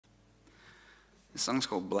This song's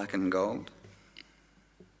called Black and Gold.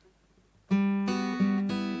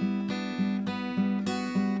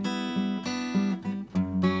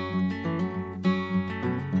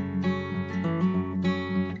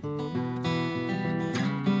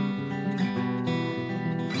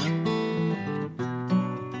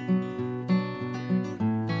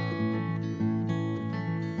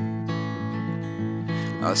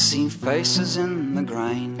 I see faces in the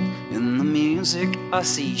grain, in the music I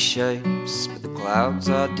see shapes, but the clouds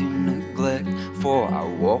I do neglect, for I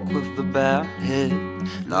walk with a bowed head,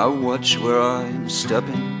 and I watch where I am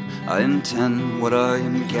stepping, I intend what I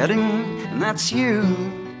am getting, and that's you.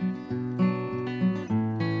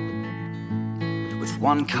 With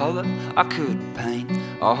one colour I could paint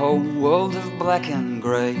a whole world of black and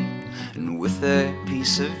grey, and with a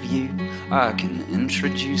piece of you I can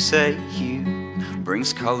introduce a hue.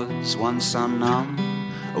 Brings colours once unknown,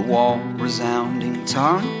 a warm resounding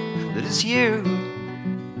tone that is you.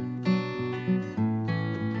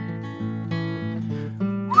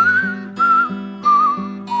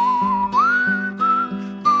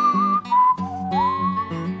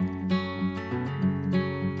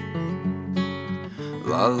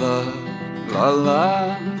 La la la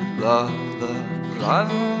la la la la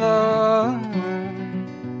la.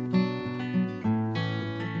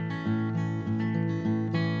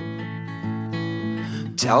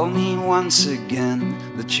 Tell me once again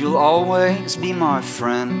that you'll always be my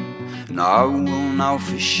friend, and I will know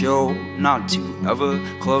for sure not to ever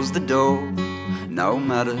close the door, no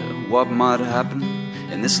matter what might happen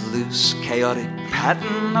in this loose, chaotic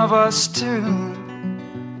pattern of us two.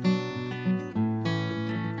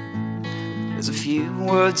 There's a few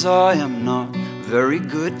words I am not very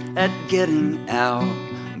good at getting out,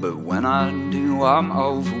 but when I do I'm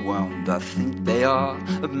overwhelmed. I think they are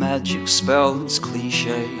a magic spell. It's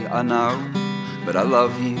cliche, I know, but I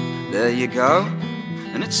love you, there you go,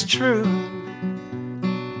 and it's true.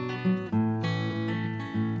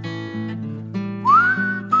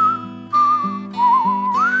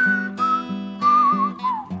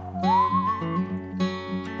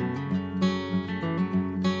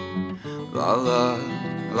 La la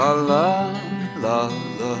la la la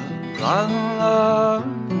la la la.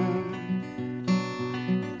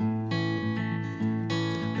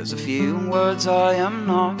 There's a few words I am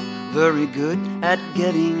not very good at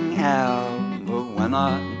getting out, but when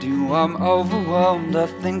I do I'm overwhelmed. I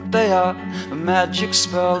think they are a magic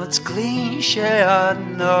spell. It's cliche, I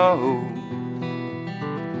know,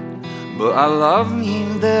 but I love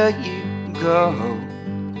you, there you go.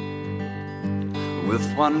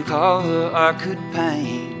 With one colour I could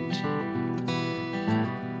paint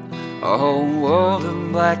a whole world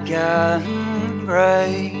of black and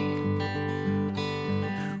grey.